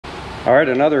All right,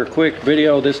 another quick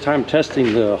video, this time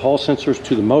testing the Hall sensors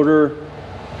to the motor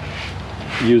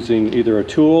using either a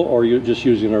tool or you're just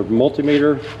using a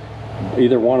multimeter.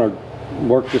 Either one will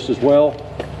work just as well.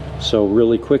 So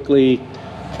really quickly,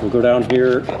 we'll go down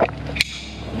here.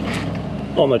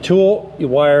 On the tool, you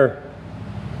wire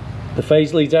the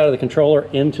phase leads out of the controller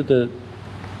into the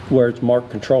where it's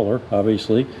marked controller,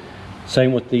 obviously.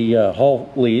 Same with the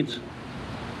Hall leads.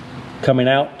 Coming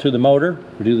out to the motor,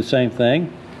 we do the same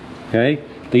thing. Okay,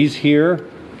 these here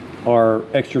are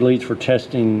extra leads for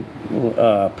testing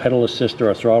pedal assist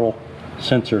or a throttle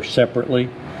sensor separately.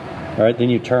 All right, then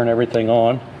you turn everything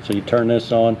on. So you turn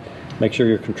this on, make sure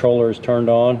your controller is turned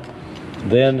on.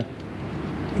 Then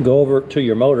go over to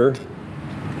your motor,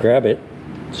 grab it,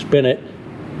 spin it,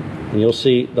 and you'll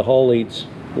see the Hall leads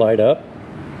light up.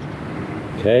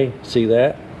 Okay, see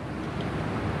that?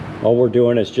 All we're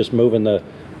doing is just moving the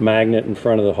magnet in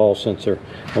front of the Hall sensor.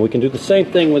 And we can do the same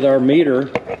thing with our meter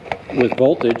with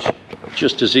voltage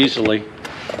just as easily.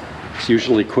 It's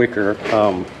usually quicker.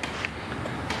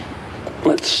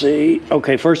 Let's see.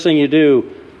 Okay, first thing you do,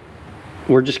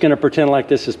 we're just going to pretend like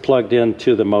this is plugged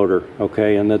into the motor,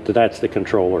 okay, and that's the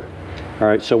controller. All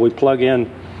right, so we plug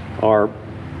in our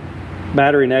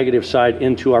battery negative side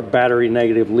into our battery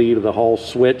negative lead of the Hall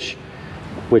switch,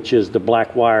 which is the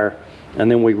black wire, and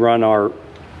then we run our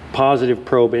positive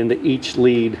probe into each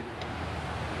lead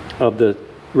of the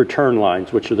return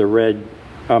lines, which are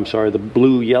the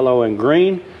blue, yellow, and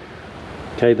green.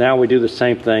 Okay, now we do the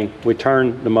same thing. We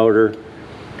turn the motor,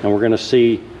 and we're going to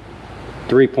see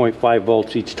 3.5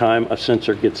 volts each time a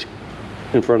sensor gets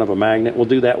in front of a magnet. We'll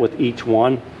do that with each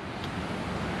one.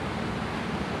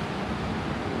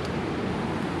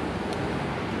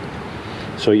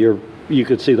 So you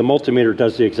could see the multimeter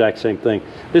does the exact same thing.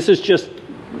 This is just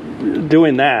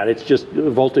doing that. It's just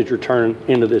voltage return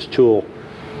into this tool.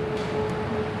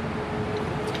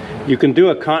 You can do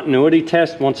a continuity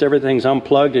test once everything's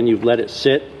unplugged and you've let it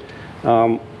sit,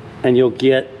 and you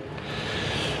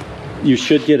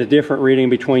should get a different reading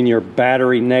between your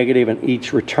battery negative and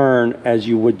each return as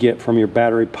you would get from your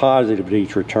battery positive at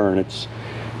each return. It's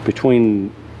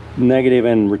between negative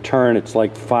and return, it's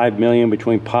like 5 million.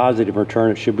 Between positive and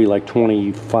return, it should be like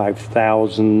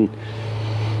 25,000.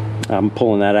 I'm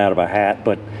pulling that out of a hat,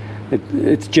 but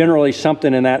it's generally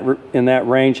something in that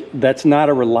range. That's not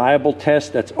a reliable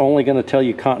test. That's only going to tell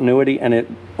you continuity, and it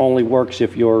only works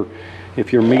if your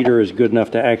meter is good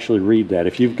enough to actually read that.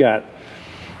 If you've got,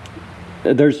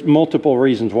 there's multiple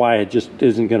reasons why it just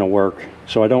isn't going to work,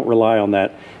 so I don't rely on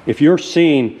that. If you're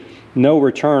seeing no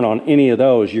return on any of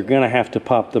those, you're going to have to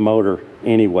pop the motor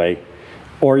anyway,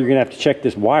 or you're going to have to check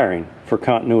this wiring for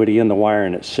continuity in the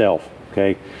wiring itself.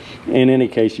 Okay, in any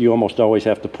case, you almost always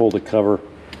have to pull the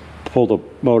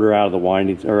motor out of the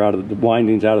windings, or out of the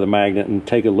windings out of the magnet, and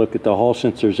take a look at the Hall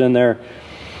sensors in there.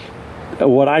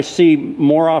 What I see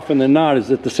more often than not is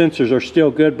that the sensors are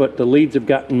still good, but the leads have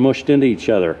gotten mushed into each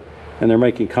other and they're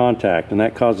making contact, and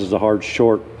that causes a hard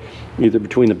short either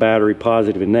between the battery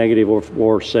positive and negative,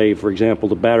 or say, for example,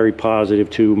 the battery positive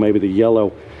to maybe the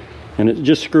yellow, and it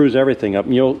just screws everything up.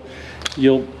 And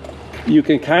you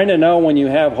can kind of know when you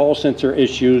have Hall sensor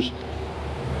issues.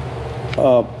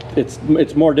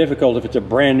 It's more difficult if it's a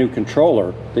brand new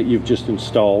controller that you've just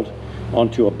installed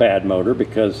onto a bad motor,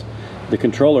 because the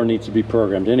controller needs to be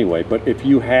programmed anyway. But if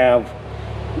you have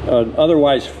an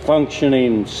otherwise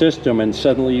functioning system and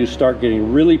suddenly you start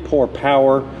getting really poor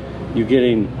power,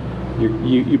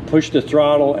 you push the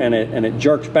throttle and it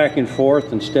jerks back and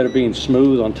forth instead of being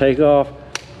smooth on takeoff,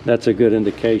 that's a good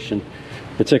indication.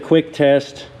 It's a quick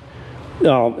test.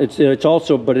 It's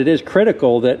also, but it is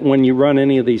critical that when you run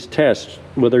any of these tests,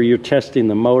 whether you're testing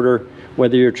the motor,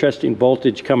 whether you're testing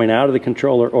voltage coming out of the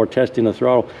controller, or testing the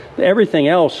throttle, everything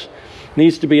else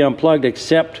needs to be unplugged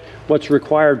except what's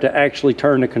required to actually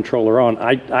turn the controller on.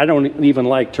 I don't even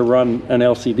like to run an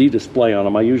LCD display on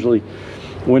them. I usually,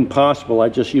 when possible, I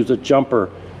just use a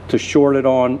jumper to short it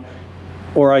on,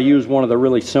 or I use one of the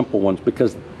really simple ones,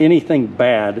 because anything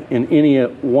bad in any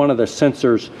one of the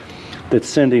sensors that's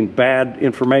sending bad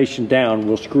information down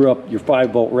will screw up your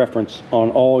 5-volt reference on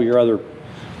all your other.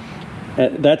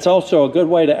 That's also a good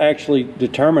way to actually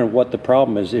determine what the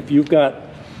problem is. If you've got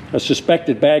a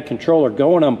suspected bad controller,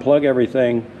 go and unplug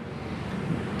everything,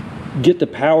 get the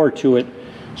power to it,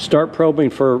 start probing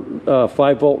for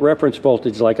 5-volt reference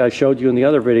voltage like I showed you in the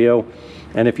other video,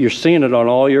 and if you're seeing it on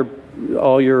all your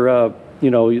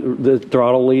the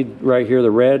throttle lead right here,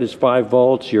 the red is 5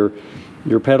 volts, your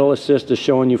pedal assist is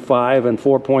showing you 5 and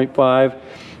 4.5.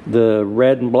 The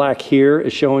red and black here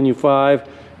is showing you 5.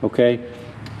 Okay.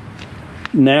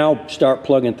 Now start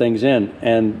plugging things in,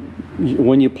 and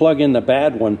when you plug in the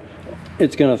bad one,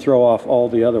 it's going to throw off all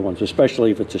the other ones,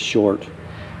 especially if it's a short.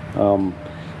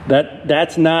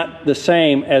 That's not the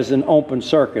same as an open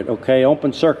circuit, okay?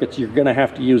 Open circuits, you're going to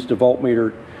have to use the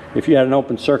voltmeter. If you had an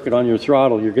open circuit on your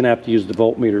throttle, you're going to have to use the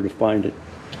voltmeter to find it.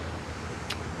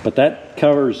 But that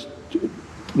covers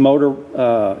motor.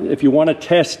 If you want to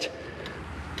test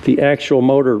the actual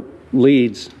motor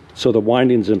leads, so the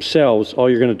windings themselves, all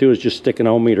you're going to do is just stick an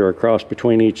ohm meter across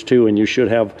between each two, and you should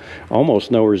have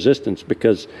almost no resistance,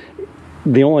 because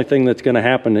the only thing that's going to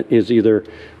happen is either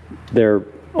they're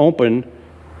open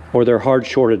or they're hard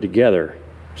shorted together.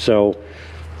 So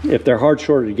if they're hard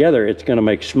shorted together, it's going to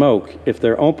make smoke. If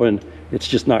they're open, it's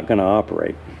just not going to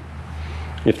operate.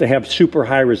 If they have super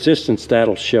high resistance,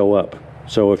 that'll show up.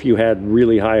 So if you had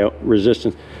really high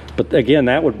resistance, but again,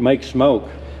 that would make smoke,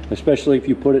 especially if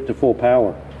you put it to full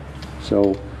power.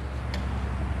 So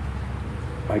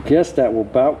I guess that will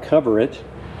about cover it.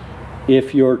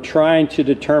 If you're trying to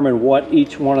determine what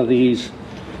each one of these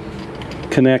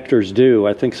connectors do,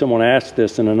 I think someone asked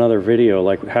this in another video,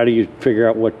 like how do you figure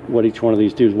out what each one of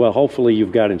these do? Well, hopefully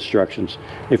you've got instructions.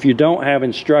 If you don't have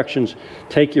instructions,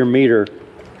 take your meter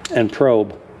and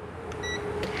probe,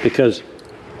 because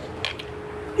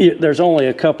there's only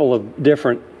a couple of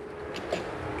different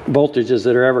voltages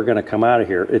that are ever going to come out of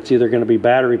here. It's either going to be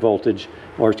battery voltage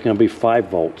or it's going to be 5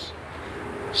 volts.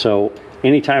 So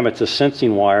anytime it's a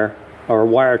sensing wire or a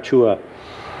wire to a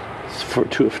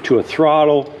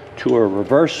throttle, to a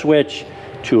reverse switch,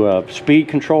 to a speed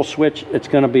control switch, it's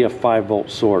going to be a 5-volt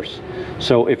source.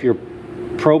 So if you're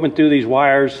probing through these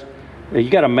wires, you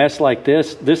got a mess like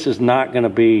this, this is not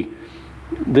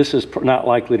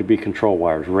likely to be control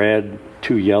wires. Red,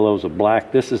 2 yellows, a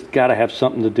black. This has got to have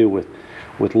something to do with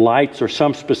lights or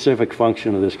some specific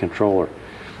function of this controller.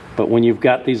 But when you've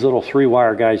got these little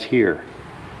 3-wire guys here,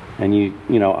 and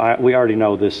we already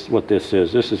know what this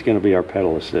is. This is going to be our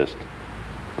pedal assist.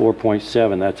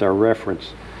 4.7, that's our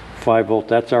reference. 5 volt,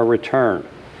 that's our return.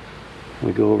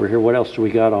 We go over here, what else do we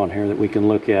got on here that we can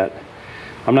look at?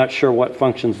 I'm not sure what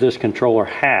functions this controller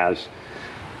has.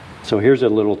 So here's a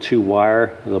little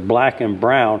 2-wire, the black and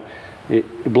brown.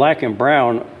 Black and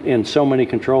brown in so many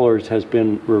controllers has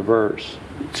been reversed.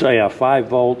 Say 5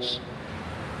 volts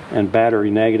and battery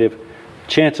negative.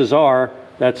 Chances are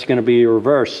that's going to be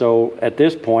reversed. So at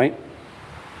this point,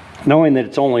 knowing that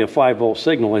it's only a 5-volt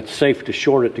signal, it's safe to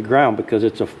short it to ground because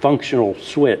it's a functional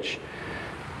switch.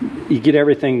 You get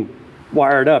everything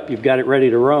wired up, you've got it ready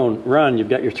to run, you've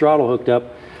got your throttle hooked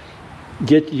up,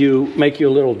 make you a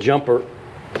little jumper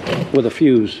with a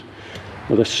fuse,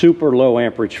 with a super low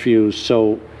amperage fuse.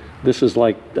 So this is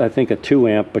like, I think, a 2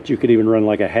 amp, but you could even run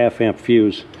like a 1/2 amp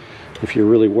fuse if you're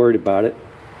really worried about it.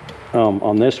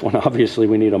 On this one, obviously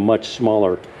we need a much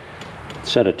smaller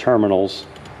set of terminals,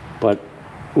 but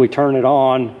we turn it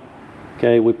on,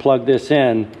 okay, we plug this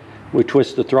in, we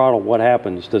twist the throttle, what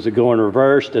happens? Does it go in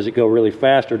reverse? Does it go really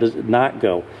fast, or does it not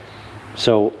go?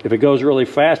 So if it goes really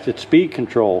fast, it's speed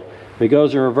control. If it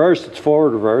goes in reverse, it's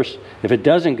forward reverse. If it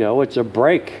doesn't go, it's a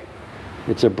brake.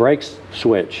 It's a brake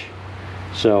switch.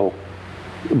 So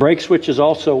the brake switches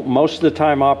also most of the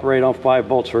time operate on 5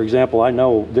 volts. For example, I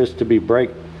know this to be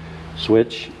brake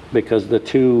switch because the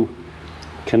 2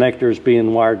 connectors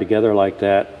being wired together like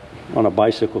that on a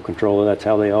bicycle controller, that's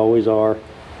how they always are,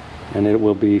 and it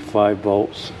will be 5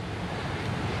 volts.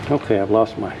 Okay, I've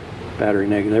lost my battery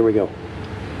negative. There we go.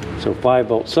 So 5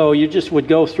 volts. So you just would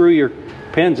go through your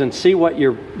pins and see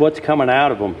what's coming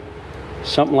out of them.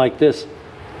 Something like this.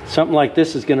 Something like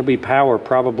this is going to be power,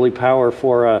 probably power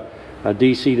for a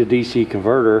DC to DC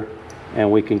converter,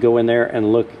 and we can go in there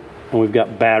and look, and we've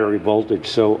got battery voltage.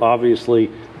 So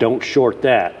obviously don't short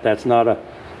that. That's not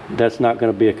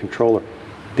going to be a controller.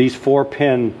 These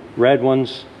 4-pin red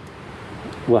ones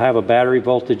will have a battery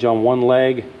voltage on one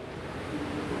leg.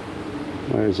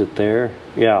 Where is it there?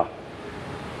 Yeah.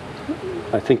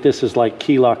 I think this is like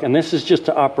key lock, and this is just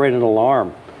to operate an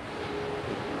alarm.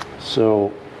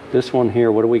 So this one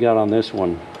here, what do we got on this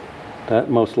one? That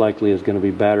most likely is going to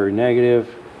be battery negative.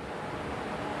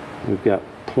 We've got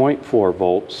 0.4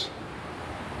 volts.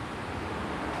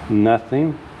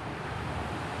 Nothing.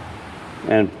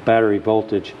 And battery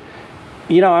voltage.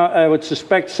 You know, I would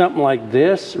suspect something like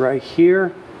this right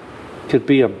here could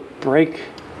be a brake,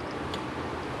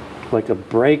 like a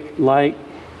brake light,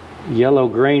 yellow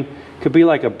green, could be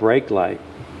like a brake light.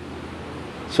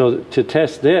 So to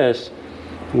test this,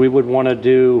 we'd want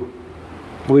to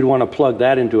plug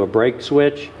that into a brake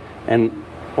switch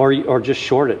or just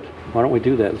short it. Why don't we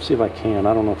do that? Let's see if I can.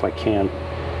 I don't know if I can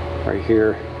right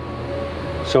here.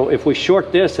 So if we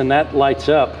short this and that lights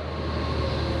up,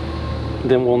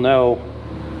 then we'll know.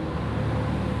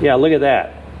 Yeah, look at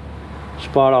that.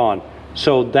 Spot on.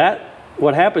 So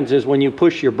what happens is when you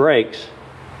push your brakes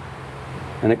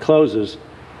and it closes,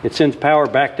 it sends power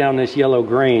back down this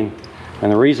yellow-green.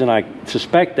 And the reason I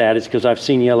suspect that is because I've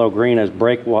seen yellow-green as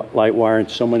brake light wiring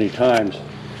so many times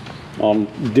on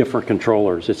different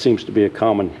controllers. It seems to be a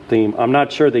common theme. I'm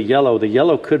not sure the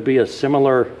yellow could be a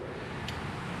similar,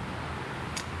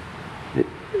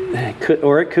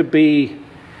 it could be,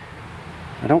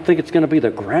 I don't think it's going to be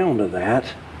the ground of that.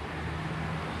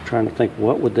 I'm trying to think,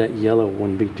 what would that yellow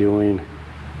one be doing?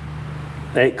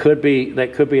 That could be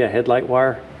a headlight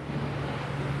wire.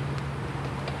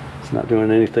 It's not doing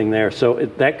anything there. So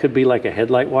that could be like a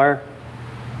headlight wire.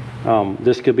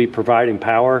 This could be providing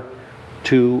power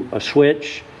to a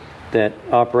switch that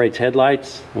operates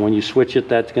headlights. And when you switch it,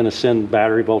 that's going to send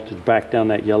battery voltage back down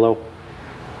that yellow.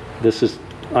 This is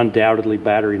undoubtedly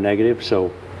battery negative.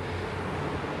 So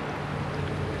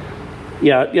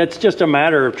yeah, it's just a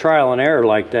matter of trial and error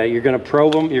like that. You're going to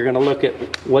probe them. You're going to look at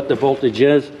what the voltage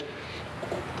is.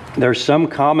 There's some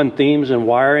common themes in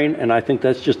wiring, and I think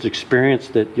that's just experience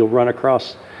that you'll run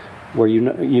across where you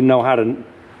know how to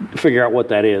figure out what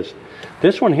that is.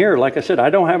 This one here, like I said, I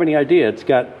don't have any idea. It's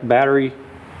got battery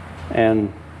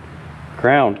and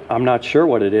ground. I'm not sure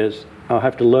what it is. I'll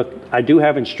have to look. I do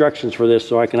have instructions for this,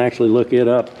 so I can actually look it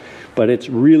up. But it's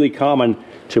really common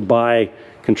to buy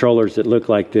controllers that look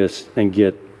like this and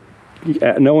get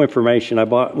no information. I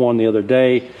bought one the other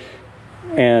day,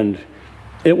 and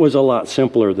it was a lot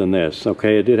simpler than this.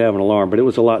 Okay, it did have an alarm, but it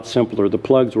was a lot simpler. The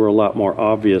plugs were a lot more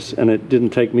obvious, and it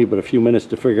didn't take me but a few minutes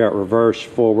to figure out reverse,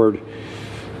 forward.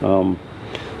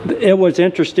 It was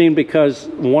interesting because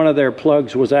one of their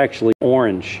plugs was actually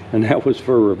orange, and that was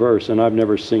for reverse, and I've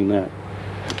never seen that.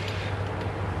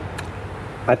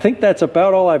 I think that's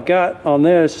about all I've got on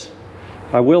this.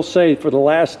 I will say for the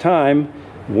last time,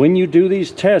 when you do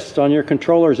these tests on your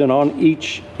controllers and on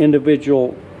each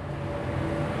individual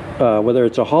whether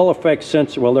it's a Hall effect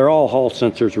sensor, well, they're all Hall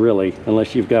sensors really,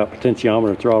 unless you've got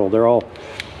potentiometer throttle. They're all,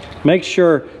 make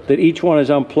sure that each one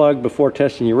is unplugged before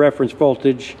testing your reference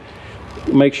voltage.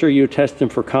 Make sure you test them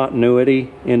for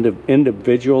continuity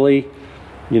individually.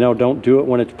 You know, don't do it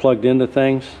when it's plugged into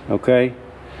things, okay?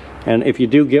 And if you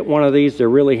do get one of these, they're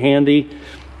really handy,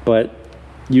 but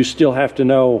you still have to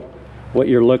know what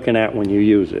you're looking at when you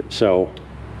use it. So,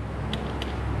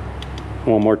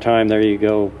 one more time, there you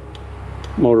go.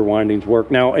 Motor windings work.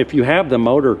 Now, if you have the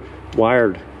motor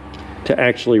wired to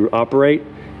actually operate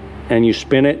and you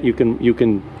spin it, you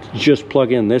can just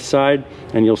plug in this side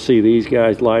and you'll see these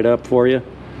guys light up for you.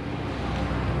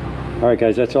 All right,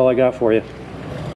 guys, that's all I got for you.